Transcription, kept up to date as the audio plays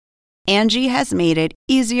Angie has made it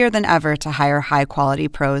easier than ever to hire high-quality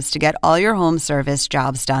pros to get all your home service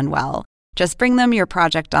jobs done well. Just bring them your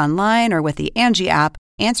project online or with the Angie app,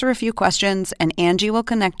 answer a few questions, and Angie will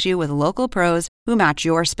connect you with local pros who match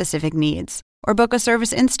your specific needs. Or book a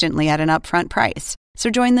service instantly at an upfront price. So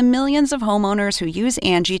join the millions of homeowners who use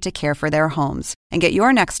Angie to care for their homes and get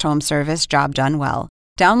your next home service job done well.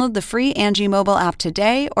 Download the free Angie mobile app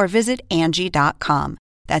today or visit Angie.com.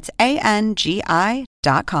 That's ANGI.com.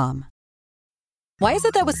 Why is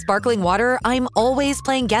it that with sparkling water, I'm always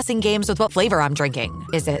playing guessing games with what flavor I'm drinking?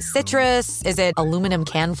 Is it citrus? Is it aluminum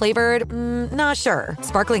can flavored? Not sure.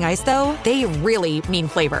 Sparkling ice, though, they really mean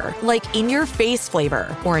flavor. Like in-your-face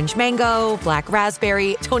flavor. Orange mango, black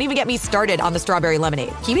raspberry. Don't even get me started on the strawberry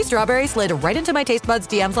lemonade. Kiwi Strawberry slid right into my taste buds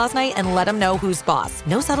DMs last night and let them know who's boss.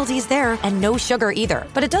 No subtleties there, and no sugar either.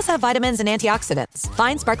 But it does have vitamins and antioxidants.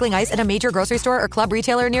 Find sparkling ice at a major grocery store or club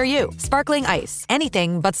retailer near you. Sparkling ice.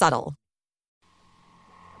 Anything but subtle.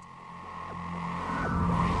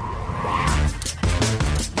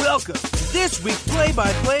 Welcome to this week's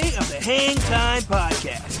play-by-play of the Hang Time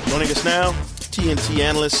Podcast. Joining us now, TNT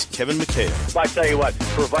analyst Kevin McHale. I tell you what,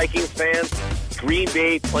 for Vikings fans, Green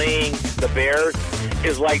Bay playing the Bears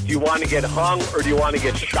is like, do you want to get hung or do you want to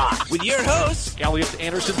get shot? With your hosts, Elliot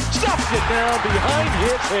Anderson stuffs it down behind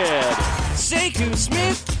his head. Sekou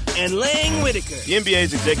Smith and Lang Whitaker. The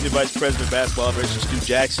NBA's Executive Vice President of Basketball Operations, Stu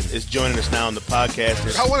Jackson, is joining us now on the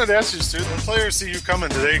podcast. I wanted to ask you, Stu, the players see you coming.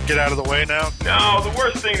 Do they get out of the way now? No, the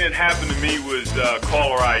worst thing that happened to me was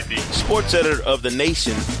caller ID. Sports editor of The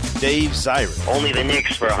Nation, Dave Zirin. Only the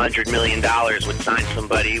Knicks for $100 million would sign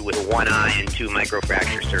somebody with one eye and 2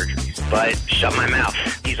 microfracture surgeries. But shut my mouth.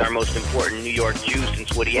 He's our most important New York Jew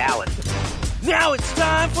since Woody Allen. Now it's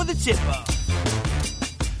time for the tip-off.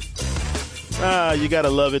 You gotta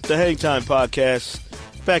love it. The Hang Time Podcast.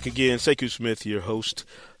 Back again. Sekou Smith, your host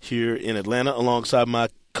here in Atlanta, alongside my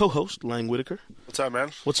co-host, Lang Whitaker. What's up,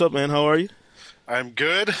 man? What's up, man? How are you? I'm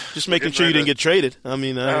good. Just making sure you didn't get traded. I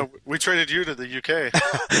mean, we traded you to the UK.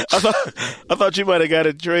 I thought you might have got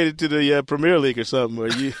it traded to the Premier League or something. Or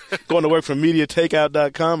you going to work for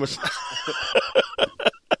MediaTakeout.com or something.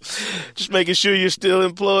 Just making sure you're still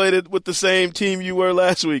employed with the same team you were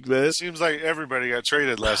last week, man. It seems like everybody got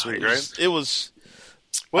traded last week, right? It was.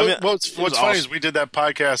 What's funny is we did that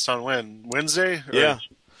podcast on Wednesday? Yeah.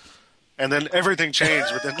 And then everything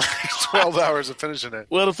changed within like 12 hours of finishing it.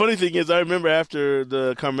 Well, the funny thing is, I remember after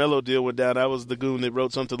the Carmelo deal went down, I was the goon that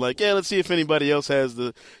wrote something like, "Yeah, let's see if anybody else has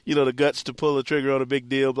the guts to pull the trigger on a big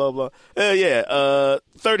deal." Blah blah.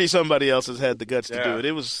 30 somebody else has had the guts to do it.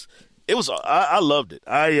 It was. I loved it.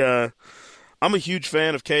 I'm a huge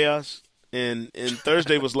fan of chaos, and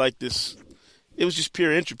Thursday was like this. It was just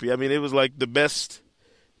pure entropy. I mean, it was like the best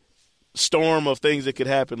storm of things that could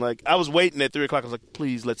happen. Like, I was waiting at 3 o'clock. I was like,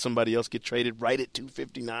 please let somebody else get traded right at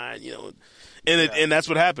 2:59. And that's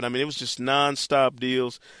what happened. I mean, it was just nonstop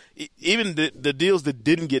deals. Even the deals that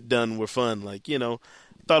didn't get done were fun. Like,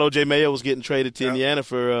 thought O.J. Mayo was getting traded to Indiana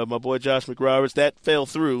for my boy Josh McRoberts. That fell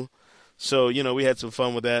through. So, we had some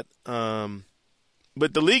fun with that.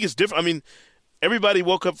 But the league is different. I mean, everybody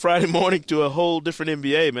woke up Friday morning to a whole different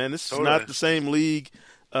NBA, man. This is not the same league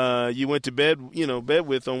you went to bed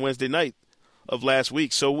with on Wednesday night of last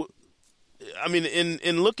week. So, I mean,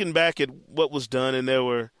 in looking back at what was done, and there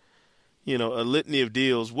were, a litany of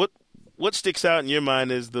deals, what sticks out in your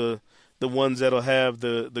mind is the ones that'll have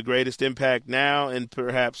the greatest impact now and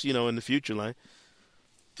perhaps, in the future, like?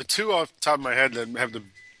 The two off the top of my head that have the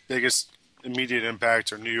biggest immediate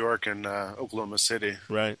impact are New York and Oklahoma City.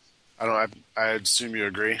 Right. I assume you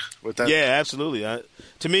agree with that. Yeah, absolutely.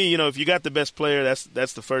 To me, if you got the best player,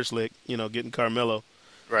 that's the first lick. Getting Carmelo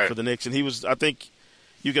for the Knicks, and he was. I think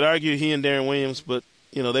you could argue he and Darren Williams, but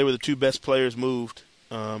they were the two best players moved.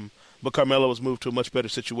 But Carmelo was moved to a much better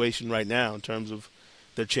situation right now in terms of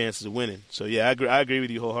their chances of winning. So yeah, I agree with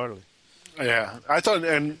you wholeheartedly. Yeah, I thought,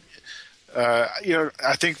 and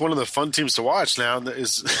I think one of the fun teams to watch now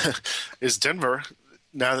is Denver.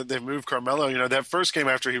 Now that they've moved Carmelo, that first game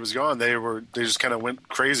after he was gone, they just kind of went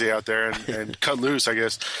crazy out there and cut loose, I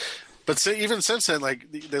guess. But even since then,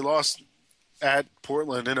 like they lost at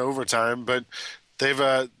Portland in overtime, but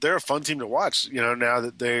they're a fun team to watch. Now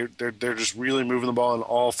that they're just really moving the ball and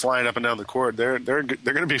all flying up and down the court, they're going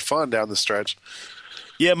to be fun down the stretch.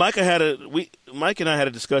 Yeah, Mike and I had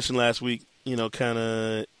a discussion last week. Kind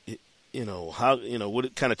of, how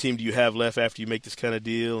what kind of team do you have left after you make this kind of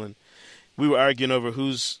deal? And we were arguing over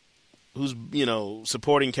whose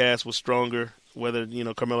supporting cast was stronger, whether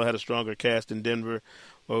Carmelo had a stronger cast in Denver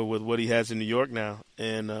or with what he has in New York now.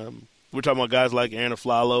 And we're talking about guys like Aaron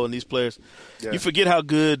Aflalo and these players. Yeah. You forget how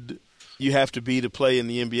good you have to be to play in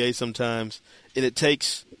the NBA sometimes, and it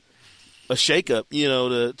takes a shakeup,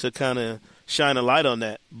 to kind of shine a light on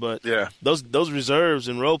that. But those reserves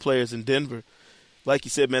and role players in Denver, like you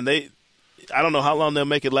said, man, I don't know how long they'll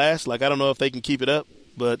make it last. Like, I don't know if they can keep it up,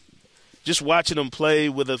 but just watching them play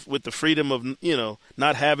with the freedom of,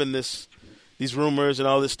 not having these rumors and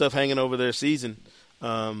all this stuff hanging over their season,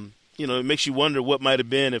 it makes you wonder what might have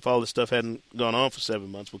been if all this stuff hadn't gone on for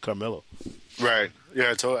 7 months with Carmelo. Right.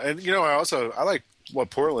 Yeah, totally. And, I like what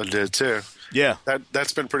Portland did, too. Yeah.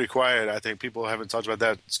 That's been pretty quiet. I think people haven't talked about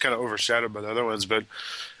that. It's kind of overshadowed by the other ones, but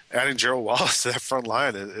adding Gerald Wallace to that front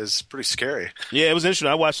line is pretty scary. Yeah, it was interesting.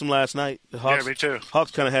 I watched them last night. The Hawks, yeah, me too.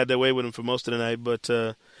 Hawks kind of had their way with him for most of the night, but,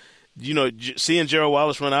 seeing Gerald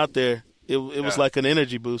Wallace run out there, it was like an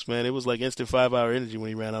energy boost, man. It was like instant 5-hour energy when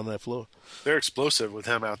he ran out on that floor. They're explosive with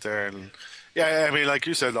him out there. And, yeah, I mean, like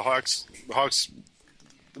you said, the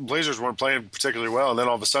Blazers weren't playing particularly well, and then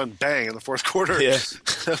all of a sudden, bang, in the fourth quarter,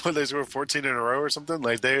 when they scored 14 in a row or something,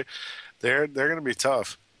 like they're going to be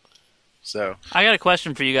tough. So I got a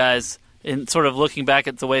question for you guys. In sort of looking back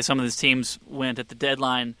at the way some of these teams went at the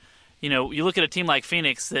deadline, you look at a team like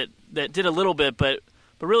Phoenix that did a little bit, but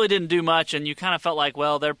really didn't do much, and you kind of felt like,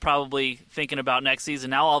 well, they're probably thinking about next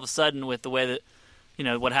season. Now all of a sudden, with the way that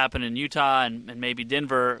what happened in Utah and maybe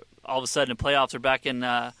Denver, all of a sudden the playoffs are back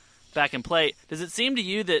in play. Does it seem to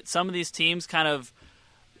you that some of these teams kind of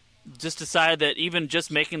just decided that even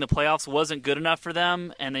just making the playoffs wasn't good enough for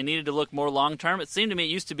them and they needed to look more long-term? It seemed to me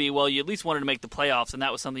it used to be, well, you at least wanted to make the playoffs, and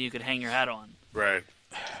that was something you could hang your hat on. Right.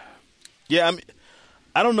 Yeah, I mean,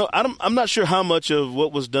 I don't know. I'm not sure how much of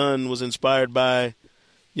what was done was inspired by,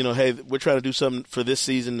 hey, we're trying to do something for this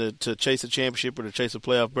season to chase a championship or to chase a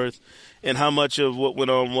playoff berth, and how much of what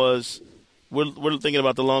went on was we're thinking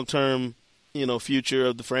about the long-term future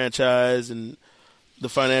of the franchise and the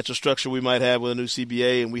financial structure we might have with a new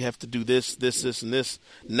CBA, and we have to do this, and this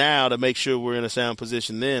now to make sure we're in a sound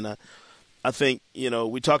position then. I think,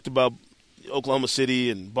 we talked about Oklahoma City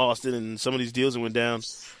and Boston and some of these deals that went down.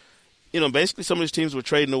 Basically some of these teams were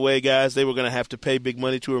trading away guys they were going to have to pay big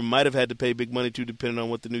money to or might have had to pay big money to depending on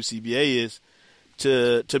what the new CBA is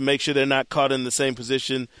to make sure they're not caught in the same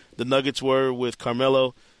position the Nuggets were with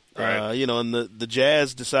Carmelo. Right. And the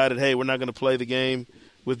Jazz decided, hey, we're not going to play the game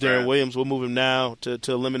with Deron Williams. We'll move him now to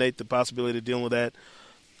eliminate the possibility of dealing with that.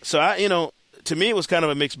 So, to me it was kind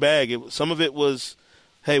of a mixed bag. Some of it was,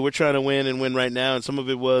 hey, we're trying to win and win right now, and some of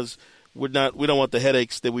it was we don't want the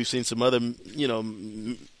headaches that we've seen some other,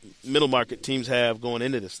 middle market teams have going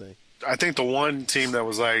into this thing. I think the one team that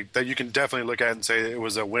was like that you can definitely look at and say it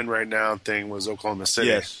was a win right now thing was Oklahoma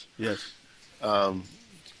City. Yes.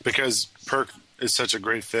 Because Perk is such a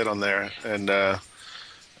great fit on there, and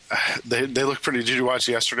they look pretty. Did you watch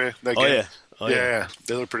yesterday? That game? Yeah.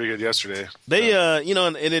 They looked pretty good yesterday. They, and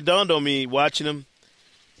it dawned on me watching them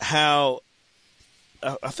how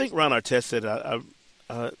I think Ron Artest said I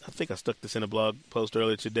think I stuck this in a blog post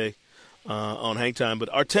earlier today on Hang Time, but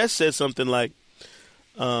Artest said something like,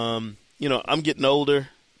 I'm getting older,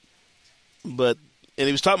 and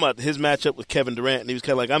he was talking about his matchup with Kevin Durant, and he was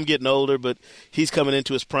kind of like, I'm getting older, but he's coming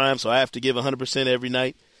into his prime, so I have to give 100% every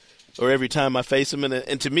night or every time I face him.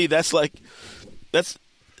 And to me, that's the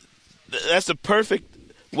perfect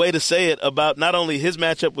way to say it about not only his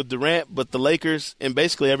matchup with Durant, but the Lakers and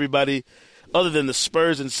basically everybody other than the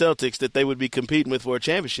Spurs and Celtics that they would be competing with for a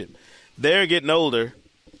championship. They're getting older,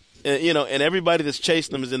 and everybody that's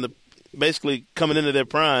chasing them is basically coming into their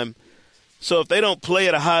prime. So if they don't play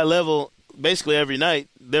at a high level basically every night,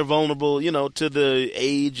 they're vulnerable, to the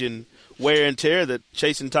age and wear and tear that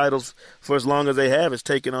chasing titles for as long as they have is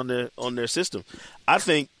taken on their system. I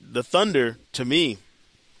think the Thunder, to me,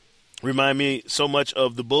 remind me so much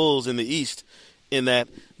of the Bulls in the East in that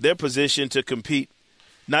they're positioned to compete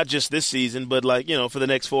not just this season, but for the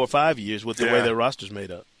next 4 or 5 years with the way their roster's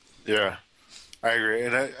made up. Yeah, I agree.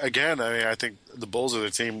 And I think the Bulls are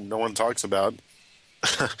the team no one talks about.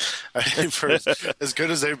 I think for as good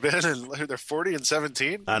as they've been, and they're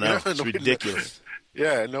 40-17. I know, it's ridiculous.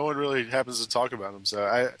 Yeah, no one really happens to talk about them.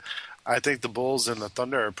 So I think the Bulls and the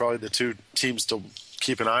Thunder are probably the two teams to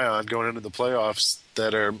keep an eye on going into the playoffs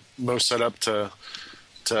that are most set up to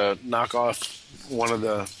knock off one of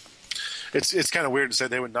the. It's kind of weird to say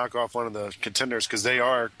they would knock off one of the contenders because they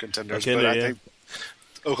are contenders, but I think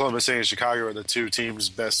Oklahoma City and Chicago are the two teams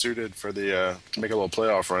best suited for to make a little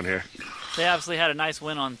playoff run here. They obviously had a nice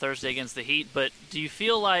win on Thursday against the Heat, but do you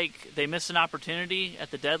feel like they missed an opportunity at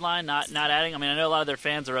the deadline, not adding? I mean, I know a lot of their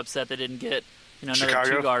fans are upset they didn't get another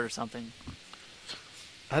two-guard or something.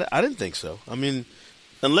 I didn't think so. I mean,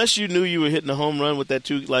 unless you knew you were hitting a home run with that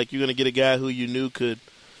two, like you're going to get a guy who you knew could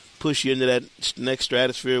push you into that next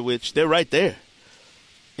stratosphere, which they're right there.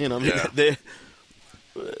 You know, I mean, they're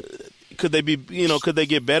could they be? You know, could they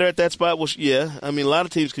get better at that spot? Well, yeah. I mean, a lot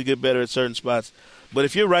of teams could get better at certain spots, but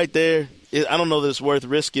if you're right there, I don't know that it's worth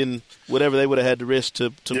risking whatever they would have had to risk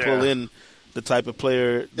to pull in the type of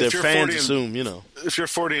player their fans assume. You know, if you're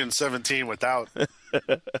 40-17 without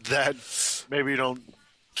that, maybe you don't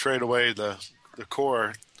trade away the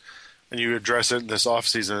core and you address it this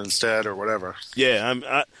offseason instead or whatever.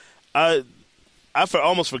 Yeah, I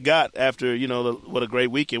almost forgot after what a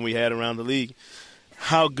great weekend we had around the league.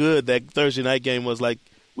 How good that Thursday night game was. Like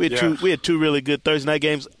we had two really good Thursday night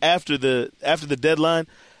games after the deadline.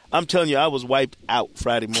 I'm telling you, I was wiped out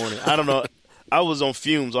Friday morning. I don't know. I was on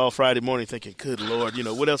fumes all Friday morning thinking, good Lord,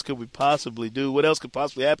 what else could we possibly do? What else could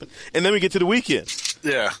possibly happen? And then we get to the weekend.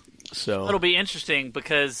 Yeah. So it'll be interesting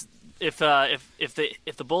because if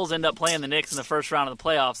the Bulls end up playing the Knicks in the first round of the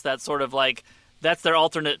playoffs, that's sort of like that's their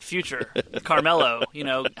alternate future. Carmelo,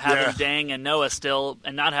 having Dang and Noah still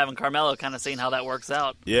and not having Carmelo, kind of seeing how that works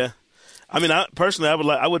out. Yeah. I mean, I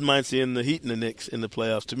wouldn't mind seeing the Heat and the Knicks in the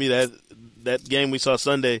playoffs. To me, that game we saw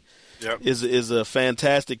Sunday is a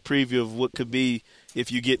fantastic preview of what could be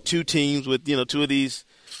if you get two teams with two of these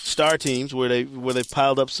star teams where they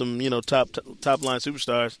piled up some top line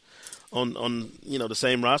superstars on the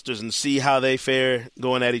same rosters and see how they fare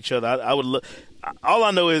going at each other. I would look. All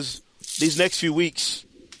I know is these next few weeks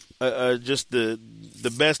are just the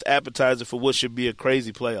best appetizer for what should be a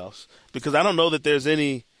crazy playoffs, because I don't know that there's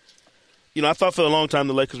any. I thought for a long time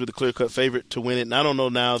the Lakers were the clear-cut favorite to win it, and I don't know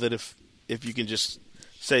now that if you can just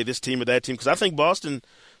say this team or that team, because I think Boston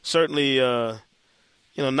certainly, not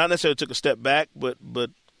necessarily took a step back, but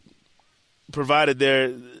provided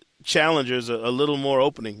their challengers a little more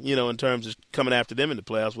opening, in terms of coming after them in the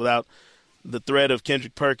playoffs without the threat of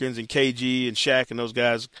Kendrick Perkins and KG and Shaq and those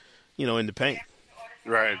guys, in the paint.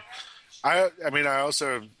 Right. I mean, I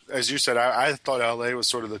also, as you said, I thought LA was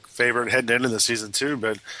sort of the favorite heading into the season too,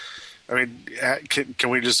 but I mean, can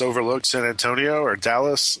we just overlook San Antonio or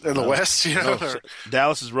Dallas in the West?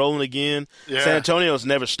 Dallas is rolling again. Yeah. San Antonio's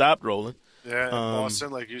never stopped rolling. Yeah, and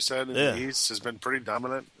Boston, like you said, in the East has been pretty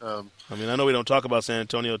dominant. I mean, I know we don't talk about San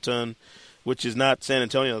Antonio a ton, which is not San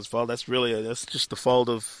Antonio's fault. That's just the fault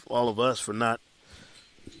of all of us for not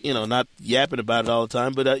yapping about it all the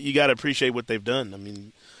time. But you got to appreciate what they've done. I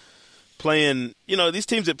mean, playing, these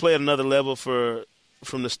teams that play at another level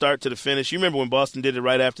from the start to the finish. You remember when Boston did it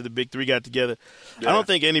right after the Big Three got together? Yeah. I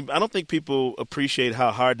don't think people appreciate how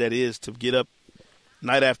hard that is to get up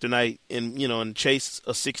night after night and chase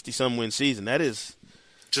a 60-some win season. That is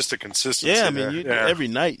just the consistency. Yeah, I mean, every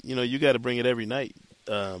night, you got to bring it every night.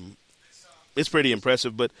 It's pretty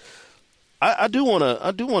impressive, but I do want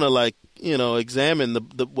to examine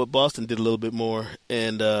what Boston did a little bit more,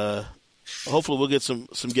 and hopefully we'll get some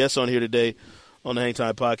guests on here today on the Hang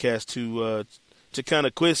Time Podcast to kind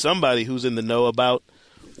of quiz somebody who's in the know about,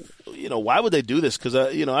 why would they do this? Because,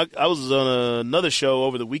 I was on another show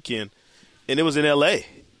over the weekend, and it was in L.A.,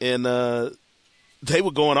 and they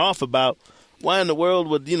were going off about why in the world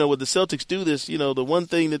would the Celtics do this? The one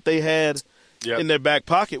thing that they had in their back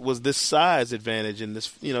pocket was this size advantage and this,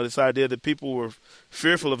 this idea that people were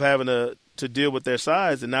fearful of having to deal with their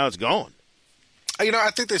size, and now it's gone.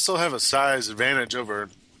 I think they still have a size advantage over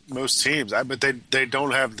most teams, but they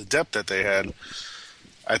don't have the depth that they had.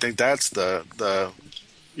 I think that's the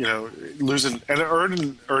losing, and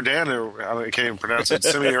Erdan, I can't even pronounce it.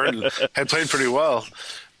 Simi Erdan had played pretty well,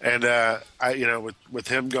 and with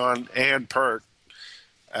him gone and Perk,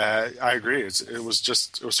 I agree. It was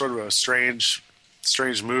sort of a strange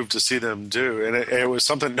move to see them do, and it was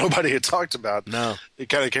something nobody had talked about. No, it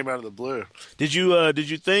kind of came out of the blue. Did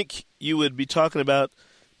you think you would be talking about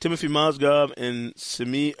Timothy Mozgov and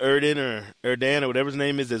Simi Erdan or whatever his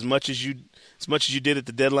name is as much as you did at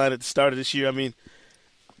the deadline at the start of this year? I mean,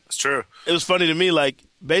 it's true. It was funny to me. Like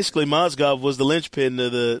basically, Mozgov was the linchpin to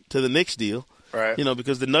the Knicks deal, right?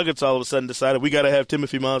 Because the Nuggets all of a sudden decided we got to have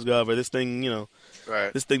Timothy Mozgov or this thing,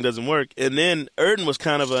 right? This thing doesn't work. And then Erdan was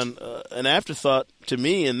kind of an afterthought to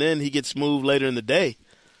me, and then he gets moved later in the day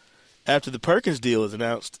after the Perkins deal is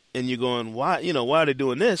announced, and you're going, why? Why are they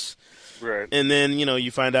doing this? Right. And then,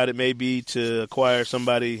 you find out it may be to acquire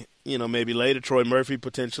somebody, maybe later, Troy Murphy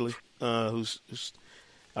potentially, who's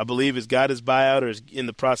I believe has got his buyout or is in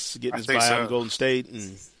the process of getting his buyout in Golden State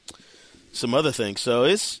and some other things. So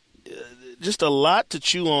it's just a lot to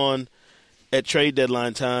chew on at trade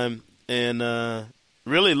deadline time, and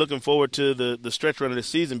really looking forward to the stretch run of the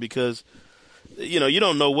season because, you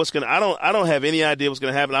don't know what's going to – I don't have any idea what's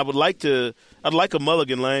going to happen. I'd like a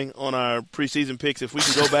mulligan, Lang, on our preseason picks if we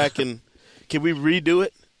can go back and – can we redo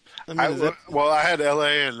it? I had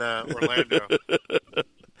L.A. and Orlando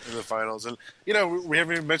in the finals. And, we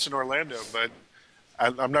haven't even mentioned Orlando, but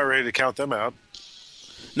I'm not ready to count them out.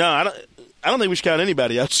 No, I don't think we should count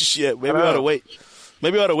anybody out just yet. Maybe we ought to wait.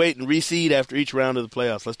 Maybe we ought to wait and reseed after each round of the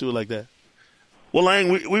playoffs. Let's do it like that. Well, Lang,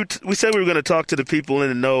 we said we were going to talk to the people in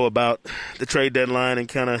the know about the trade deadline and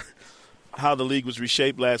kind of how the league was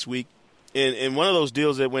reshaped last week. And one of those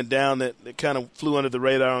deals that went down that kind of flew under the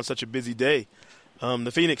radar on such a busy day,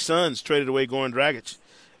 the Phoenix Suns traded away Goran Dragic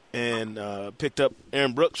and picked up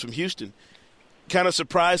Aaron Brooks from Houston. Kind of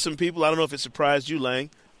surprised some people. I don't know if it surprised you, Lang.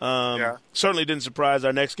 Certainly didn't surprise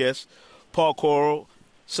our next guest, Paul Coro,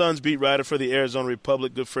 Suns beat writer for the Arizona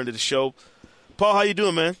Republic, good friend of the show. Paul, how you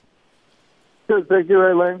doing, man? Good, thank you,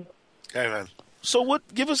 Lang. Hey, man. So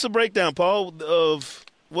give us a breakdown, Paul, of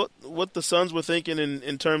what the Suns were thinking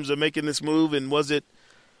in terms of making this move, and was it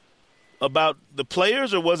about the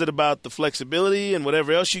players or was it about the flexibility and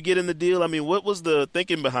whatever else you get in the deal? I mean, what was the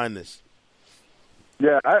thinking behind this?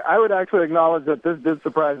 Yeah, I would actually acknowledge that this did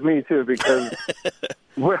surprise me, too, because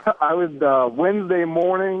I was Wednesday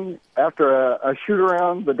morning after a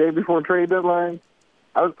shoot-around the day before trade deadline,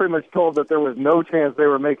 I was pretty much told that there was no chance they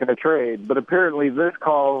were making a trade. But apparently this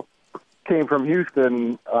call came from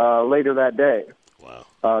Houston later that day.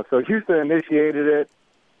 Wow. So Houston initiated it.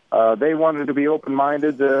 They wanted to be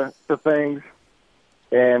open-minded to things,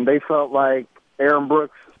 and they felt like Aaron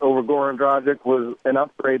Brooks over Goran Dragic was an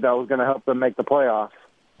upgrade that was going to help them make the playoffs.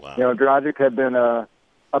 Wow. Dragic had been a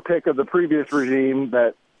pick of the previous regime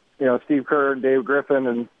that, Steve Kerr and Dave Griffin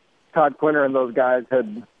and Todd Quinter and those guys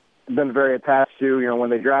had been very attached to. When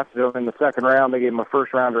they drafted him in the second round, they gave him a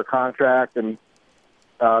first-rounder contract and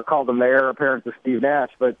called him the heir apparent to Steve Nash.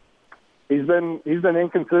 But he's been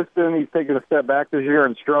inconsistent. He's taken a step back this year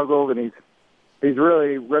and struggled, and he's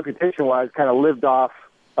really, reputation-wise, kind of lived off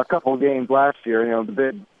a couple of games last year. The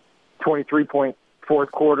big 23-point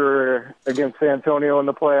fourth quarter against San Antonio in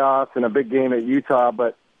the playoffs and a big game at Utah.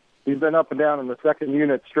 But he's been up and down in the second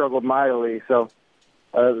unit, struggled mightily. So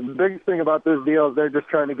the biggest thing about this deal is they're just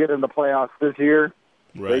trying to get in the playoffs this year.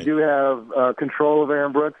 Right. They do have control of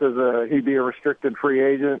Aaron Brooks as he'd be a restricted free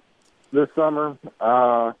agent this summer.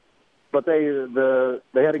 But they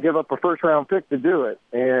had to give up a first-round pick to do it.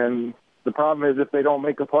 And the problem is if they don't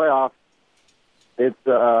make the playoffs, if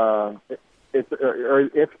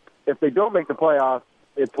they don't make the playoffs,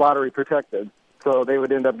 it's lottery protected. So they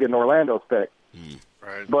would end up getting Orlando's pick.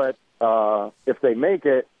 Right. But if they make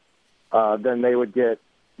it, then they would get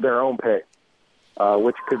their own pick,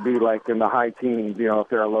 which could be like in the high teens, if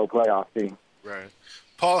they're a low playoff team. Right.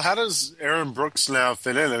 Paul, how does Aaron Brooks now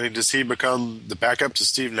fit in? I mean, does he become the backup to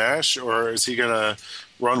Steve Nash, or is he going to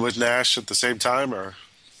run with Nash at the same time? Or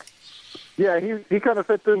yeah, he kind of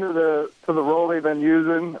fits into the role they've been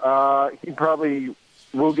using. He probably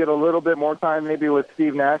will get a little bit more time, maybe with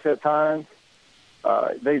Steve Nash at times.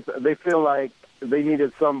 They feel like they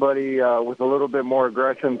needed somebody with a little bit more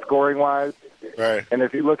aggression scoring wise. Right. And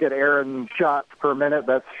if you look at Aaron's shots per minute,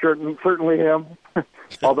 that's certainly him.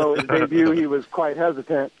 Although his debut, he was quite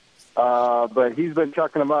hesitant. But he's been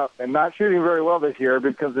chucking them up and not shooting very well this year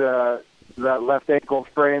because of that left ankle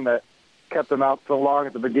sprain that kept him out so long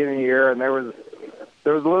at the beginning of the year. And there was a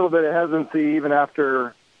little bit of hesitancy even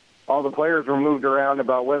after all the players were moved around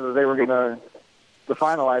about whether they were going to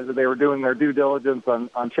finalize it. They were doing their due diligence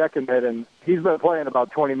on checking it, and he's been playing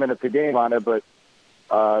about 20 minutes a game on it, but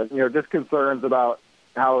just concerns about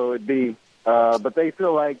how it would be. But they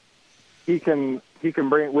feel like he can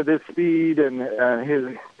bring, with his speed and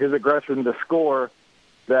his aggression to score,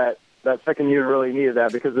 that second unit really needed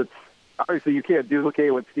that, because it's obviously you can't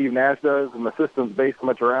duplicate what Steve Nash does, and the system's based so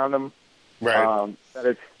much around him. right.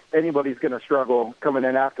 That anybody's going to struggle coming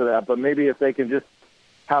in after that. But maybe if they can just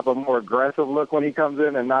have a more aggressive look when he comes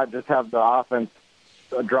in and not just have the offense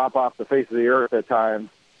drop off the face of the earth at times,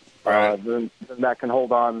 then that can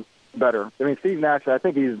hold on better. I mean, Steve Nash, I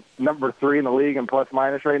think he's number 3 in the league in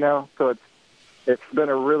plus-minus right now, so it's been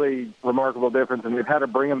a really remarkable difference, and we've had to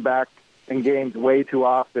bring him back in games way too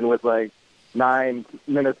often with like 9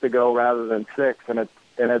 minutes to go rather than 6, and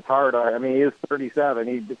it's hard. I mean, he is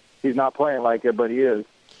 37. He's not playing like it, but he is.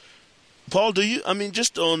 Paul,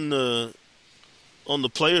 just on the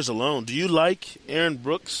players alone, do you like Aaron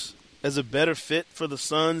Brooks as a better fit for the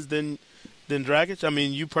Suns than Dragic? I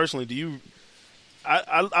mean, you personally, do you?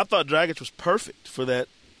 I thought Dragic was perfect for that,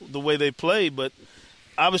 the way they play, but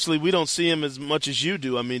obviously we don't see him as much as you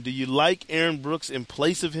do. I mean, do you like Aaron Brooks in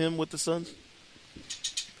place of him with the Suns?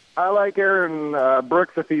 I like Aaron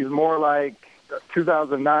Brooks if he's more like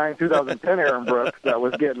 2009, 2010 Aaron Brooks that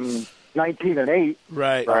was getting 19 and 8.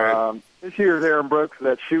 Right. This year's Aaron Brooks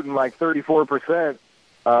that's shooting like 34%.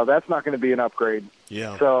 that's not going to be an upgrade.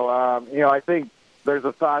 Yeah. So, I think there's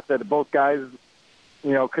a thought that both guys,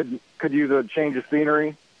 could use a change of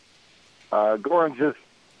scenery. Goran's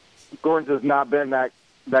just not been that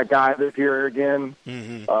guy this year again.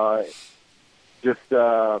 Mm-hmm.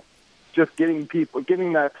 Just getting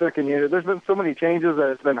that second unit. There's been so many changes that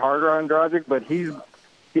it's been harder on Dragic, but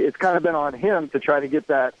it's kind of been on him to try to get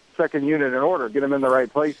that second unit in order, get him in the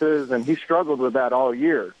right places, and he struggled with that all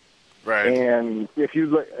year. Right. And if you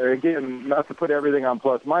look, again, not to put everything on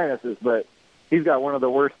plus minuses, but he's got one of the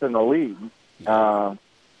worst in the league.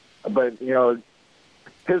 But,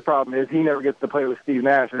 his problem is he never gets to play with Steve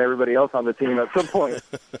Nash, and everybody else on the team at some point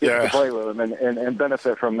gets to play with him and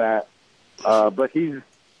benefit from that. But he's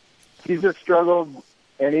just struggled,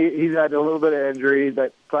 and he's had a little bit of injury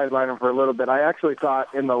that sidelined him for a little bit. I actually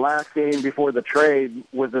thought in the last game before the trade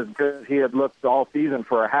was as good as he had looked all season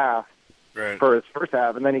for a half, for his first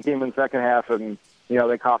half, and then he came in the second half, and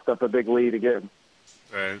they coughed up a big lead again.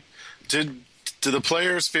 Right. Do the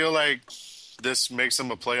players feel like this makes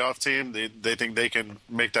them a playoff team? They think they can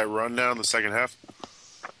make that run now in the second half?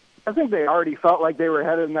 I think they already felt like they were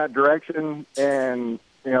headed in that direction, and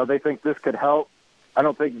they think this could help. I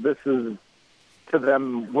don't think this is to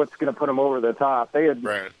them what's going to put them over the top. They had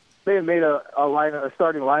made a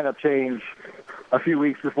starting lineup change a few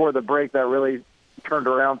weeks before the break that really turned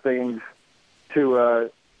around things to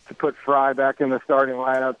put Fry back in the starting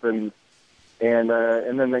lineup, and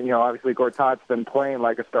then obviously Gortat's been playing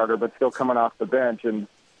like a starter but still coming off the bench, and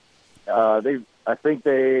I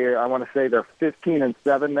want to say they're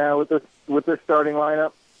 15-7 now with this starting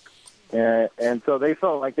lineup. And so they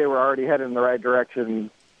felt like they were already headed in the right direction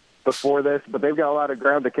before this, but they've got a lot of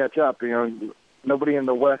ground to catch up. Nobody in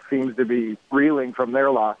the West seems to be reeling from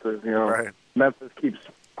their losses. Memphis keeps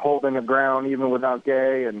holding the ground even without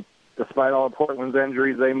Gay, and despite all of Portland's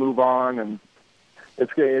injuries, they move on, and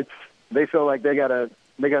they feel like they got to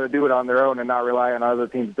do it on their own and not rely on other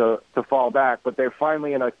teams to fall back. But they're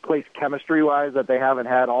finally in a place chemistry-wise that they haven't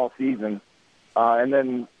had all season, and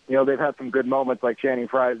then. They've had some good moments like Channing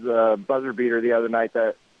Frye's buzzer beater the other night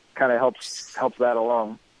that kind of helps that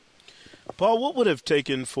along. Paul, what would have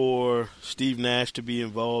taken for Steve Nash to be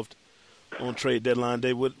involved on trade deadline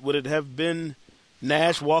day? Would it have been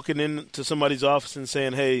Nash walking into somebody's office and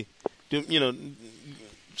saying, "Hey,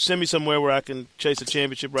 send me somewhere where I can chase a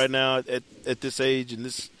championship right now at this age and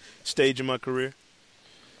this stage in my career"?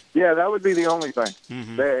 Yeah, that would be the only thing.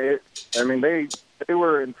 Mm-hmm. They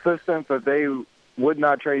were insistent that they would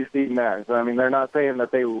not trade Steve Nash. I mean, they're not saying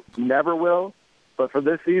that they never will, but for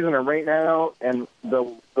this season and right now and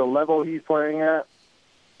the level he's playing at,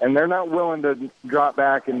 and they're not willing to drop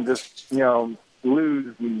back and just,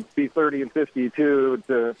 lose and be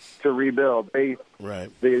 30-52 to rebuild. The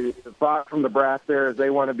thought from the brass there is they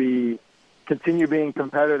want to continue being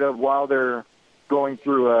competitive while they're going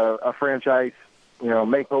through a franchise,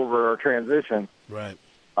 makeover or transition. Right.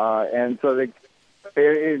 And so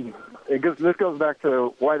this goes back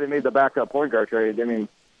to why they made the backup point guard trade. I mean,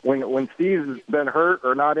 when Steve's been hurt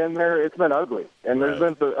or not in there, it's been ugly. And there's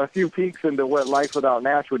been a few peeks into what life without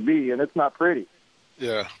Nash would be, and it's not pretty.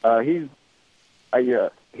 Yeah. He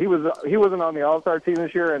wasn't on the All-Star team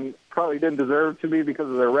this year and probably didn't deserve to be because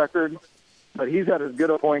of their record. But he's had as good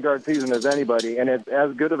a point guard season as anybody, and it's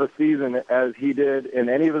as good of a season as he did in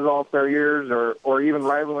any of his All-Star years or even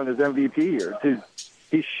rivaling his MVP years.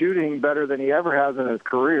 He's shooting better than he ever has in his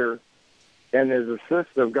career, and his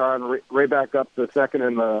assists have gone right back up to second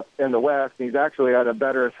in the West. He's actually at a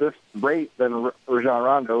better assist rate than Rajon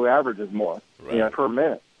Rondo, who averages more per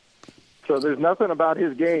minute. So there's nothing about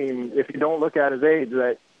his game, if you don't look at his age,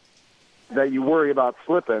 that you worry about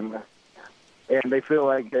slipping. And they feel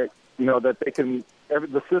like that they can.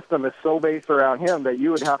 The system is so based around him that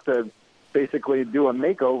you would have to basically do a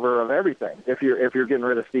makeover of everything if you're getting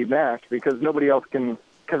rid of Steve Nash, because nobody else can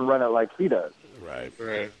run it like he does. Right.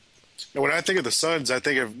 And when I think of the Suns, I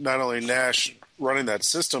think of not only Nash running that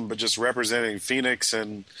system, but just representing Phoenix,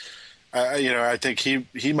 and I think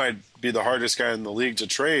he might be the hardest guy in the league to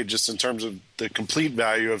trade, just in terms of the complete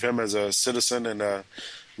value of him as a citizen and a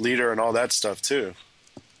leader and all that stuff too.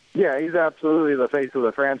 Yeah, he's absolutely the face of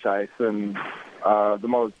the franchise, and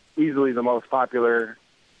easily the most popular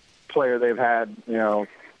player they've had,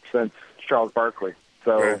 since Charles Barkley.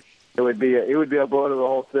 So it would be a blow to the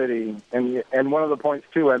whole city. And one of the points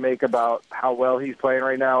too I make about how well he's playing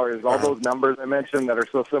right now is all those numbers I mentioned that are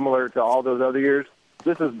so similar to all those other years.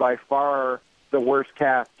 This is by far the worst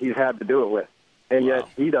cast he's had to do it with, and yet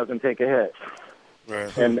he doesn't take a hit.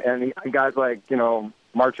 Right. And guys like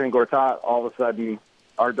March and Gortat all of a sudden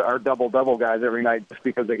are double guys every night just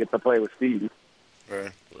because they get to play with Steve.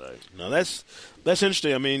 Right. No, that's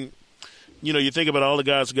interesting. I mean, you think about all the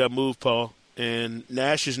guys who got moved, Paul, and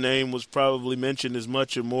Nash's name was probably mentioned as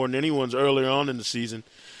much or more than anyone's earlier on in the season.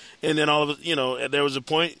 And then all of it, there was a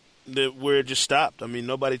point where it just stopped. I mean,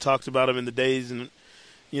 nobody talked about him in the days and,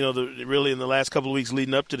 really in the last couple of weeks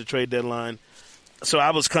leading up to the trade deadline. So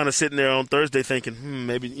I was kind of sitting there on Thursday thinking,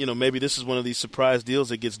 maybe this is one of these surprise deals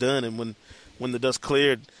that gets done. And when the dust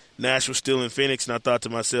cleared, Nash was still in Phoenix, and I thought to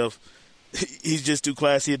myself, he's just too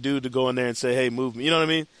classy a dude to go in there and say, hey, move me. You know what I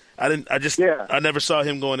mean? I never saw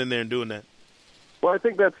him going in there and doing that. Well, I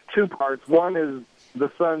think that's two parts. One is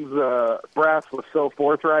the Suns' brass was so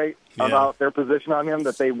forthright about their position on him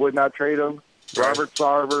that they would not trade him. Right. Robert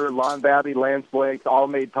Sarver, Lon Babby, Lance Blake all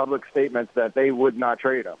made public statements that they would not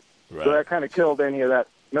trade him. Right. So that kind of killed any of that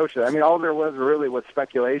notion. I mean, all there was really was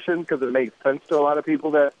speculation because it makes sense to a lot of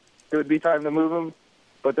people that it would be time to move him,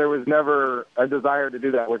 but there was never a desire to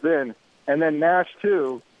do that within. And then Nash,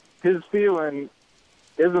 too, his feeling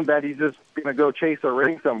isn't that he's just going to go chase a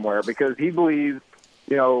ring somewhere because he believes,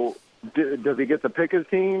 does he get to pick his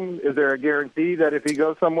team? Is there a guarantee that if he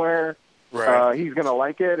goes somewhere, he's going to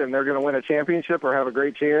like it and they're going to win a championship or have a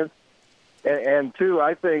great chance? And two,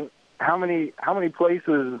 I think how many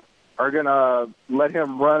places are going to let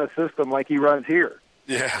him run a system like he runs here?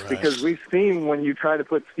 Yeah, right. Because we've seen when you try to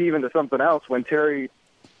put Steve into something else, when Terry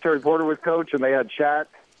Porter was coach and they had Shaq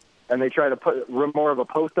and they tried to put more of a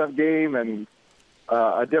post-up game and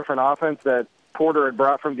a different offense that Porter had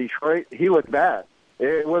brought from Detroit, he looked bad.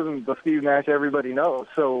 It wasn't the Steve Nash everybody knows.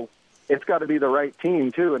 So it's got to be the right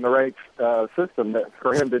team, too, and the right system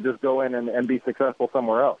for him to just go in and be successful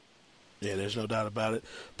somewhere else. Yeah, there's no doubt about it.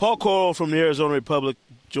 Paul Coro from the Arizona Republic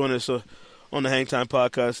joined us on the Hang Time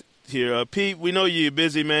podcast here. Pete, we know you're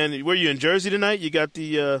busy, man. Were you in Jersey tonight? You got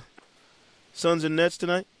the Suns and Nets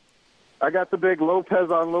tonight? I got the big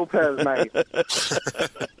Lopez on Lopez night.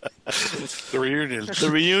 The reunion. The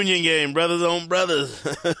reunion game, brothers on brothers.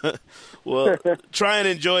 Well, try and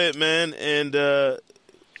enjoy it, man. And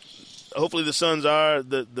hopefully the Suns are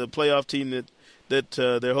the playoff team that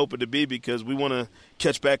they're hoping to be because we want to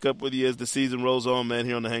catch back up with you as the season rolls on, man,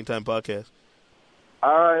 here on the Hang Time podcast.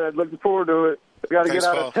 All right, I'm looking forward to it. We got to get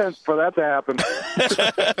out of 10th for that to happen.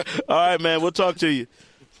 All right, man. We'll talk to you.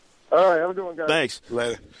 All right, have a good one, guys. Thanks.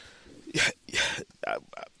 Later.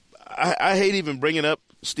 I hate even bringing up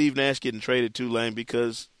Steve Nash getting traded to Lane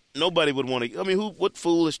because nobody would want to. I mean, what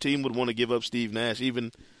foolish team would want to give up Steve Nash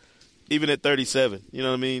even at 37? You know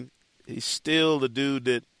what I mean? He's still the dude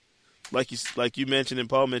that, like you mentioned and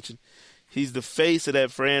Paul mentioned, he's the face of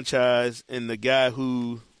that franchise and the guy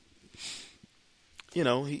who,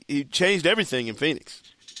 he changed everything in Phoenix.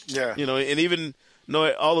 Yeah. And even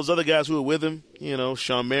all those other guys who were with him,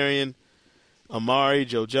 Sean Marion, Amari,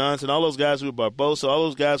 Joe Johnson, all those guys who were Barbosa, all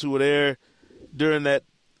those guys who were there during that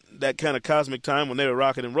kind of cosmic time when they were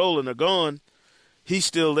rocking and rolling are gone. He's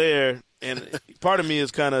still there, and part of me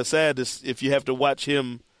is kind of sad if you have to watch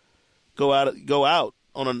him go out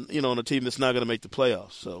on a team that's not going to make the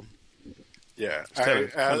playoffs. So, yeah,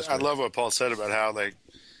 I love what Paul said about how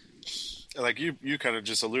like you kind of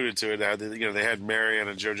just alluded to it. How they had Marion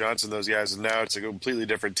and Joe Johnson, those guys, and now it's a completely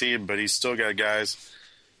different team. But he's still got guys,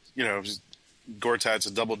 Gortat's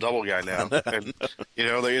a double-double guy now. And,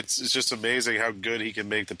 it's just amazing how good he can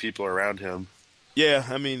make the people around him. Yeah,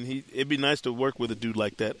 I mean, it'd be nice to work with a dude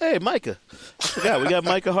like that. Hey, Micah. I forgot, we got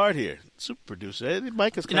Micah Hart here, super producer. Hey,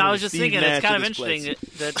 Micah's kind of I was just thinking Nash it's kind of interesting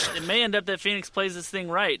that it may end up that Phoenix plays this thing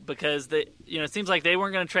right because it seems like they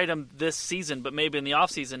weren't going to trade him this season, but maybe in the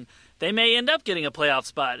offseason they may end up getting a playoff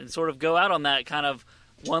spot and sort of go out on that kind of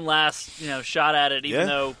one last shot at it, even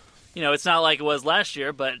though it's not like it was last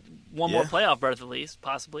year, but one more playoff berth at least,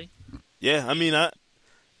 possibly. Yeah, I mean,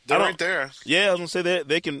 they're right there. Yeah, I was going to say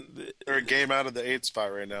they can. They're a game out of the 8th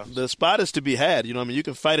spot right now. The spot is to be had. You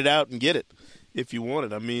can fight it out and get it if you want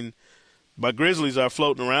it. I mean, my Grizzlies are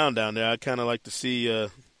floating around down there. I kind of like to see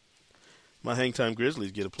my Hang Time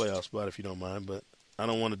Grizzlies get a playoff spot if you don't mind, but I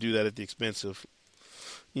don't want to do that at the expense of,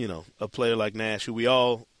 a player like Nash who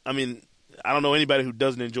I don't know anybody who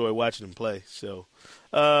doesn't enjoy watching him play. So,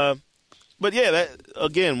 but yeah, that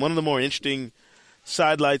again, one of the more interesting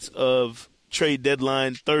sidelights of trade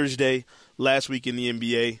deadline Thursday last week in the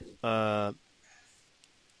NBA.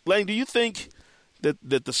 Lang, do you think that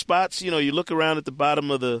the spots, you look around at the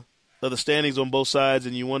bottom of the standings on both sides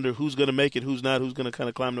and you wonder who's going to make it, who's not, who's going to kind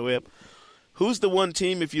of climb their way up? Who's the one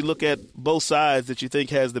team, if you look at both sides, that you think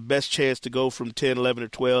has the best chance to go from 10, 11, or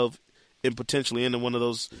 12 and potentially into one of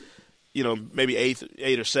those, maybe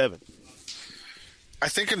 8 or 7? I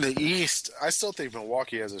think in the East, I still think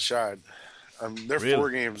Milwaukee has a shot. They're really? 4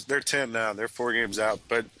 games. They're 10 now. They're 4 games out.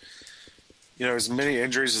 But as many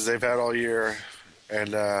injuries as they've had all year,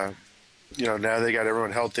 and now they got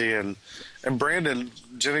everyone healthy, and Brandon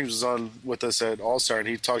Jennings was on with us at All-Star, and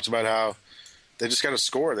he talked about how they just got to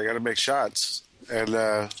score, they got to make shots, and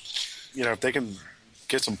if they can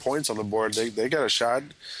get some points on the board, they got a shot.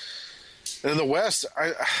 And in the West,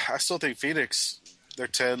 I still think Phoenix, they're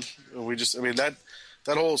 10.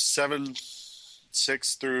 That whole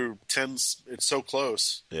 7-6 through 10, it's so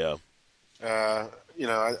close. Yeah.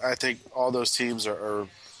 I think all those teams are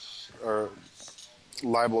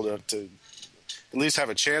liable to at least have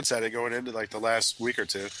a chance at it going into like the last week or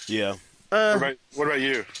two. Yeah. What about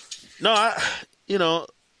you? No,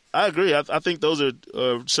 I agree. I think those are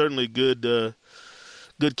certainly good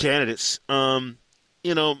candidates.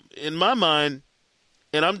 In my mind,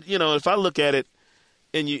 and I'm, if I look at it,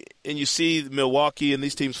 and you see Milwaukee and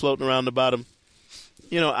these teams floating around the bottom,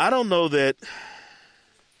 I don't know that.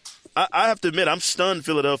 I have to admit, I'm stunned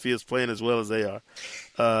Philadelphia is playing as well as they are.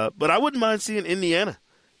 But I wouldn't mind seeing Indiana,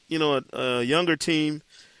 a younger team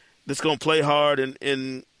that's going to play hard,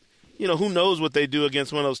 and who knows what they do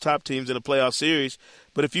against one of those top teams in a playoff series.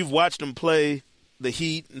 But if you've watched them play the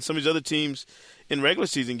Heat and some of these other teams in regular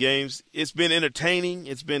season games, it's been entertaining.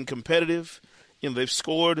 It's been competitive. They've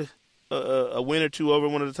scored a win or two over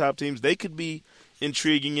one of the top teams. They could be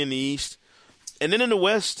intriguing in the East. And then in the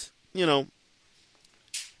West,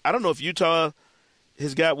 I don't know if Utah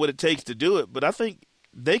has got what it takes to do it, but I think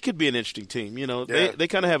they could be an interesting team. They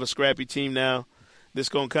kind of have a scrappy team now that's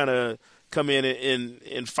going to kind of come in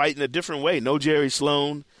and fight in a different way. No Jerry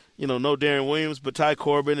Sloan, no Darren Williams, but Ty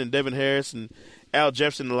Corbin and Devin Harris and Al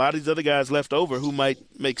Jefferson and a lot of these other guys left over who might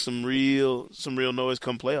make some real noise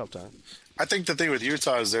come playoff time. I think the thing with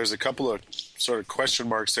Utah is there's a couple of sort of question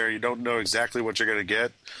marks there. You don't know exactly what you're going to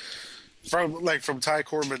get from Ty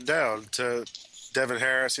Corbin down to Devin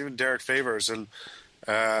Harris, even Derek Favors. And,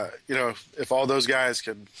 if all those guys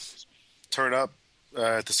can turn up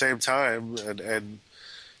at the same time and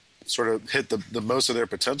sort of hit the most of their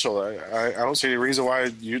potential, I don't see any reason why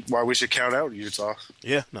we should count out Utah.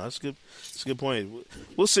 Yeah, no, that's good. That's a good point.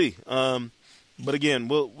 We'll see. But again,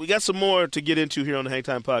 we got some more to get into here on the Hang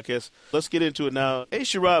Time Podcast. Let's get into it now. Hey,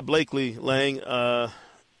 Sherrod Blakely Lang,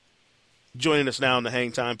 joining us now on the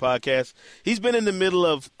Hang Time Podcast. He's been in the middle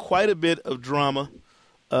of quite a bit of drama,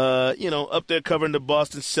 up there covering the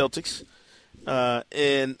Boston Celtics.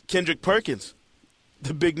 And Kendrick Perkins,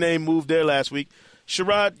 the big name, moved there last week.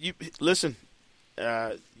 Sherrod, listen,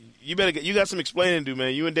 you got some explaining to do,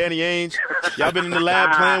 man. You and Danny Ainge, y'all been in the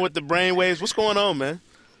lab playing with the brainwaves. What's going on, man?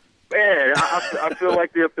 Man, I feel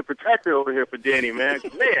like the protector over here for Danny, man.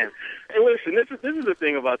 Man, hey, listen, this is the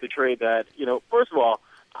thing about the trade that, first of all,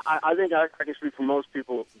 I think I can speak for most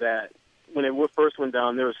people that when it first went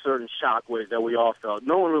down, there were certain shockwaves that we all felt.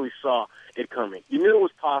 No one really saw it coming. You knew it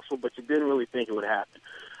was possible, but you didn't really think it would happen.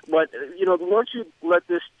 But, once you let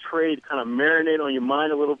this trade kind of marinate on your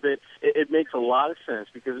mind a little bit, it makes a lot of sense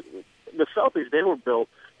because the Celtics, they were built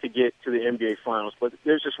to get to the NBA Finals, but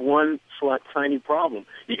there's just one tiny problem.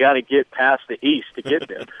 You got to get past the East to get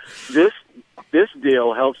there. This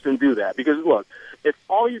deal helps them do that because, look, if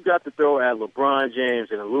all you got to throw at LeBron James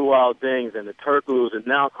and the Luol Dengs and the Turkle's and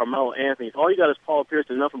now Carmelo Anthony, all you got is Paul Pierce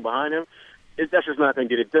and nothing behind him, that's just not going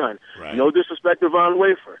to get it done. Right. No disrespect to Von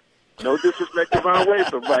Wafer.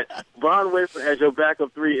 But Von Wafer as your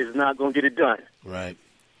backup three is not going to get it done. Right.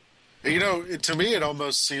 To me, it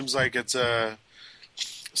almost seems like it's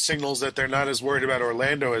signals that they're not as worried about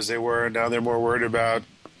Orlando as they were, and now they're more worried about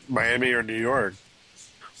Miami or New York.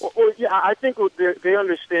 Well, yeah, I think they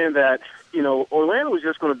understand that, Orlando is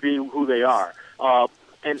just going to be who they are.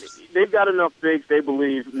 And they've got enough bigs, they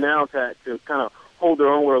believe, now to kind of hold their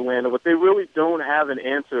own with Orlando, but they really don't have an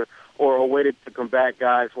answer or a way to combat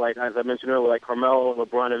guys like, as I mentioned earlier, like Carmelo and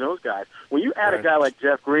LeBron and those guys. When you add a guy like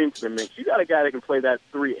Jeff Green to the mix, you got a guy that can play that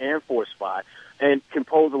 3 and 4 spot and can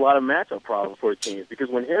pose a lot of matchup problems for the teams because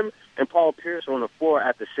when him and Paul Pierce are on the floor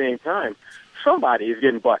at the same time, somebody is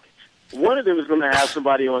getting buckets. One of them is going to have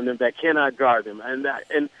somebody on them that cannot guard them. And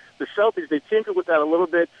the Celtics, they tinkered with that a little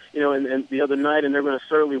bit, and the other night, and they're going to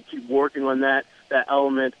certainly keep working on that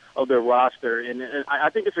element of their roster. And I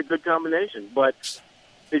think it's a good combination. But,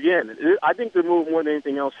 again, I think the move more than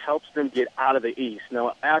anything else helps them get out of the East.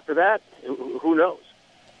 Now, after that, who knows?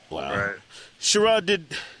 Wow. Right. Sherrod,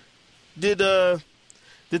 did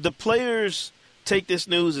the players take this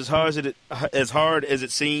news as hard as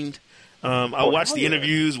it seemed? I watched the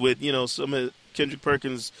interviews with some of Kendrick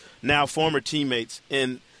Perkins' now former teammates,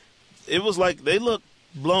 and it was like they looked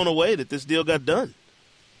blown away that this deal got done.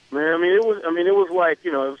 Man, it was like,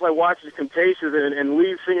 it was like watching Temptations and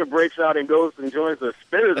lead singer breaks out and goes and joins the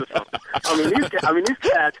Spinners or something. These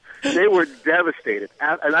cats, they were devastated.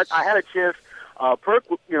 And I had a chance, Perk,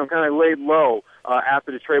 kind of laid low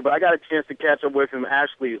after the trade, but I got a chance to catch up with him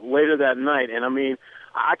actually later that night. And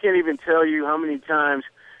I can't even tell you how many times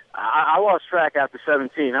I lost track after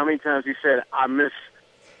 17. How many times he said, "I miss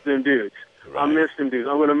them dudes. Right. I miss them dudes.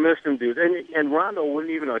 I'm going to miss them dudes." And Rondo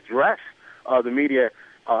wouldn't even address the media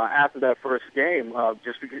after that first game,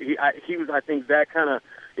 just because he was, I think, that kind of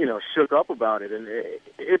shook up about it. And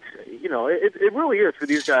it really is for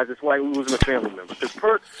these guys. It's like losing a family member. Because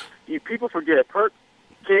Perk, people forget, Perk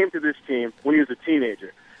came to this team when he was a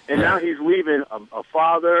teenager. And now he's leaving a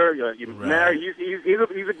father, married.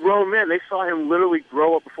 He's a grown man. They saw him literally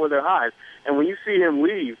grow up before their eyes. And when you see him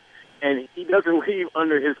leave, and he doesn't leave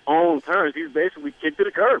under his own terms, he's basically kicked to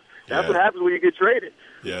the curb. That's what happens when you get traded.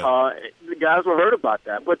 Yeah. The guys were hurt about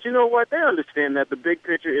that. But you know what? They understand that the big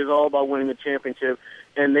picture is all about winning the championship.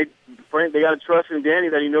 And they got to trust in Danny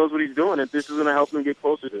that he knows what he's doing, and this is going to help them get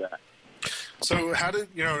closer to that. So how did,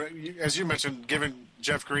 as you mentioned, giving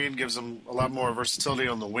Jeff Green gives them a lot more versatility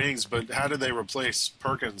on the wings, but how do they replace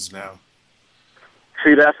Perkins now?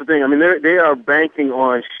 See, that's the thing. They are banking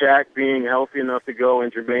on Shaq being healthy enough to go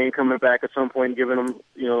and Jermaine coming back at some point and giving them,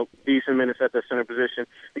 decent minutes at the center position.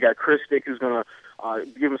 They got Chris Stick who's going to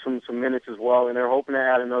give him some minutes as well, and they're hoping to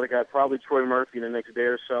add another guy, probably Troy Murphy, in the next day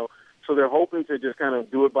or so. So they're hoping to just kind of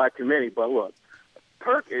do it by committee. But look,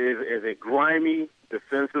 Perk is a grimy,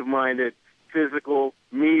 defensive-minded, physical,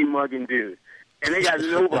 mean-mugging dude. And they got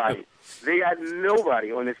nobody. They got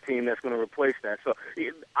nobody on this team that's going to replace that. So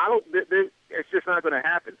it's just not going to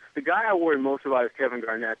happen. The guy I worry most about is Kevin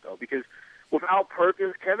Garnett, though, because without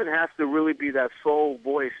Perkins, Kevin has to really be that sole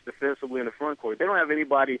voice defensively in the front court. They don't have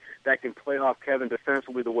anybody that can play off Kevin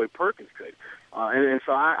defensively the way Perkins could. And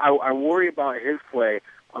so I worry about his play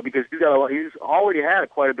because he's already had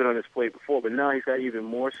quite a bit on his plate before, but now he's got even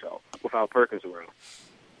more so without Perkins around.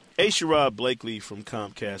 Hey, Sherrod Blakely from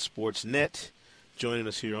Comcast Sportsnet, joining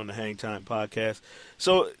us here on the Hang Time Podcast.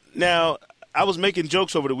 So now, I was making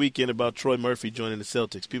jokes over the weekend about Troy Murphy joining the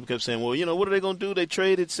Celtics. People kept saying, well, what are they going to do? They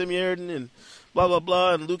traded Semi Erden and blah, blah,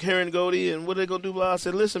 blah, and Luke Herringody, and what are they going to do? Blah. I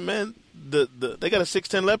said, listen, man, they got a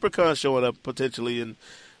 6'10 leprechaun showing up potentially and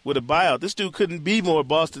with a buyout. This dude couldn't be more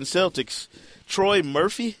Boston Celtics. Troy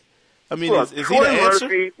Murphy? Is he the answer? Troy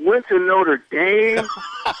Murphy went to Notre Dame.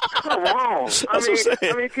 Come on.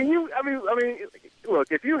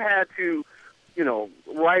 Look, if you had to,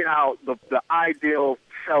 write out the ideal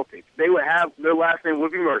Celtics, they would have, their last name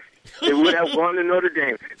would be Murphy. They would have gone to Notre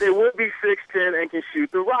Dame. They would be 6'10" and can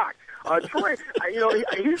shoot the rock. Troy,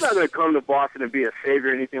 he's not going to come to Boston and be a savior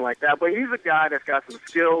or anything like that, but he's a guy that's got some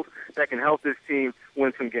skills that can help this team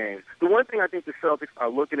win some games. The one thing I think the Celtics are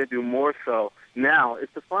looking to do more so now is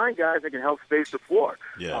to find guys that can help space the floor.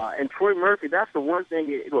 Yeah. And Troy Murphy, that's the one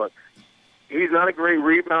thing. Look, he's not a great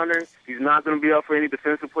rebounder. He's not going to be up for any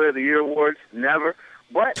Defensive Player of the Year awards, never.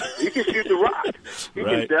 But he can shoot the rock. He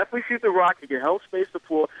can definitely shoot the rock. He can help space the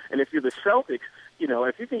floor. And if you're the Celtics,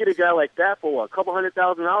 if you can get a guy like that for a couple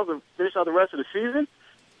 $100,000 and finish out the rest of the season,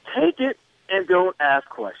 take it and don't ask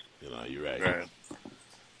questions. You're right.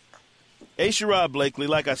 Hey, Sherrod Blakely,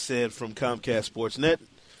 like I said, from Comcast Sportsnet,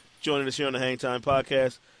 joining us here on the Hang Time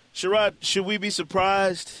Podcast. Sherrod, should we be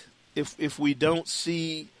surprised if we don't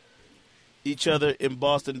see each other in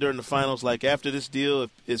Boston during the finals? Like after this deal,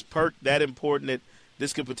 is Perk that important that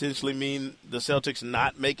this could potentially mean the Celtics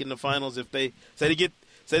not making the finals if they say they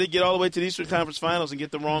get all the way to the Eastern Conference Finals and get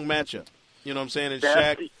the wrong matchup? You know what I'm saying? And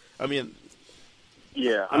Shaq, I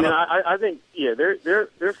think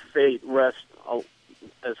their fate rests,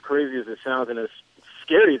 as crazy as it sounds and as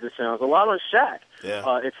scary as it sounds, a lot on Shaq.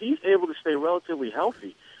 Yeah. If he's able to stay relatively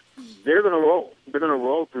healthy, they're going to roll. They're going to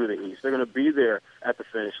roll through the East. They're going to be there at the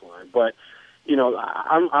finish line. But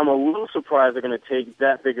I'm a little surprised they're going to take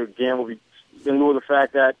that big a gamble in lieu of the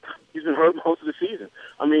fact that he's been hurt most of the season.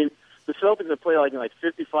 The Celtics have played like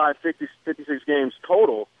 55, 50, 56 games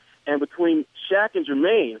total, and between Shaq and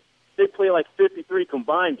Jermaine, they play like 53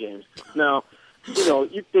 combined games. Now,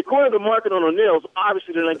 according to the market on O'Neal's,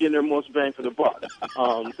 obviously they're not getting their most bang for the buck.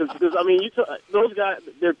 Those guys,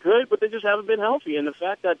 they're good, but they just haven't been healthy. And the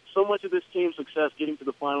fact that so much of this team's success getting to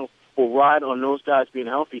the finals will ride on those guys being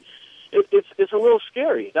healthy, it's a little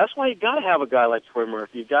scary. That's why you got to have a guy like Troy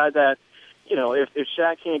Murphy, a guy that, if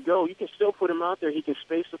Shaq can't go, you can still put him out there. He can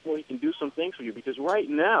space the floor. He can do some things for you. Because right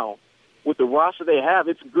now, with the roster they have,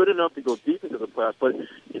 it's good enough to go deep into the playoffs. But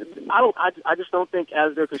I just don't think,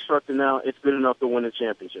 as they're constructed now, it's good enough to win a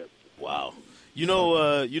championship. Wow.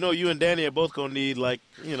 You and Danny are both gonna need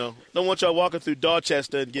don't want y'all walking through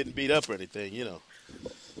Dorchester and getting beat up or anything,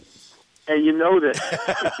 And you know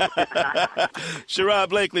that. Sherrod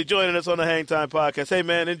Blakely joining us on the Hang Time Podcast. Hey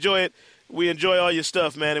man, enjoy it. We enjoy all your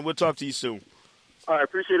stuff, man, and we'll talk to you soon. All right,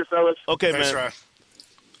 appreciate it, fellas. Okay, Thanks, man.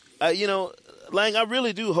 Ryan. Lang, I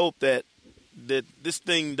really do hope that this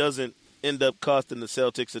thing doesn't end up costing the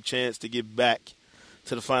Celtics a chance to get back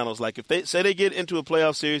to the finals. Like if they get into a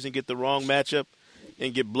playoff series and get the wrong matchup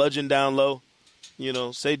and get bludgeoned down low,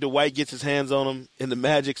 say Dwight gets his hands on them and the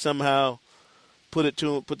Magic somehow put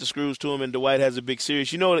the screws to him and Dwight has a big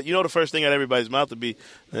series. The first thing out of everybody's mouth would be,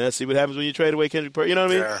 see what happens when you trade away Kendrick Perkins. You know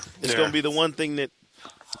what I mean? Yeah, it's going to be the one thing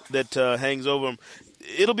that hangs over him.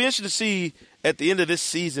 It'll be interesting to see at the end of this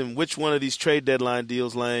season which one of these trade deadline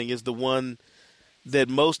deals, Lang, is the one that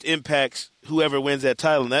most impacts whoever wins that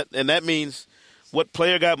title. And that means what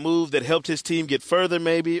player got moved that helped his team get further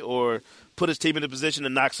maybe or put his team in a position to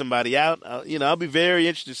knock somebody out. I'll be very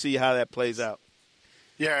interested to see how that plays out.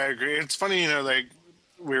 Yeah, I agree. It's funny,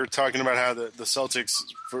 we were talking about how the Celtics,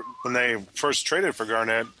 when they first traded for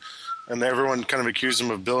Garnett, and everyone kind of accused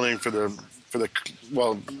him of building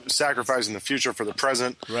sacrificing the future for the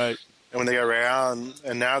present. Right. And when they got Ray Allen,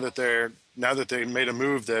 and now that they made a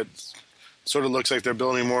move that sort of looks like they're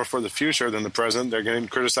building more for the future than the present, they're getting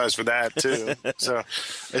criticized for that too. So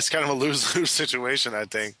it's kind of a lose-lose situation, I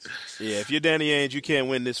think. Yeah, if you're Danny Ainge, you can't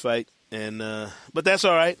win this fight, and but that's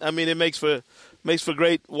all right. I mean, it makes for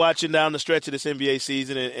great watching down the stretch of this NBA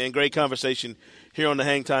season and great conversation here on the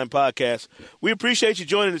Hang Time Podcast. We appreciate you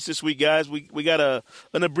joining us this week, guys. We got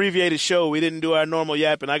an abbreviated show. We didn't do our normal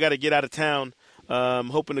yap, and I got to get out of town.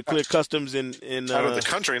 Hoping to clear customs in out of the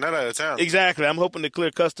country, not out of town. Exactly. I'm hoping to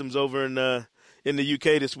clear customs over in the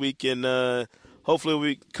UK this week, and hopefully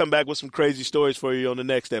we come back with some crazy stories for you on the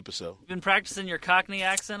next episode. Been practicing your Cockney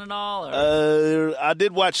accent at all? I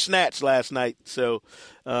did watch Snatch last night, so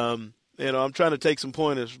I'm trying to take some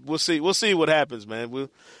pointers. We'll see what happens, man.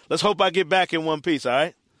 Let's hope I get back in one piece. All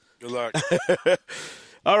right. Good luck.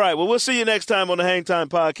 All right. Well, we'll see you next time on the Hang Time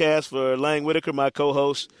Podcast. For Lang Whitaker, my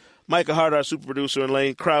co-host, Micah Hart, our super producer, and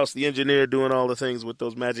Lane Krause, the engineer, doing all the things with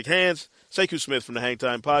those magic hands. Sekou Smith from the Hang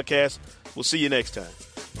Time Podcast. We'll see you next time.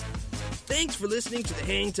 Thanks for listening to the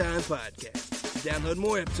Hang Time Podcast. To download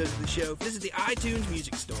more episodes of the show, visit the iTunes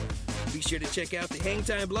Music Store. Be sure to check out the Hang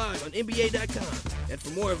Time blog on NBA.com. And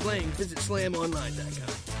for more of Lang, visit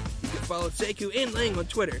SlamOnline.com. You can follow Sekou and Lang on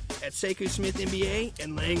Twitter at Sekou Smith NBA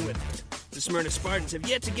and Lang Whitaker. The Smyrna Spartans have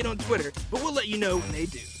yet to get on Twitter, but we'll let you know when they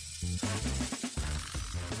do.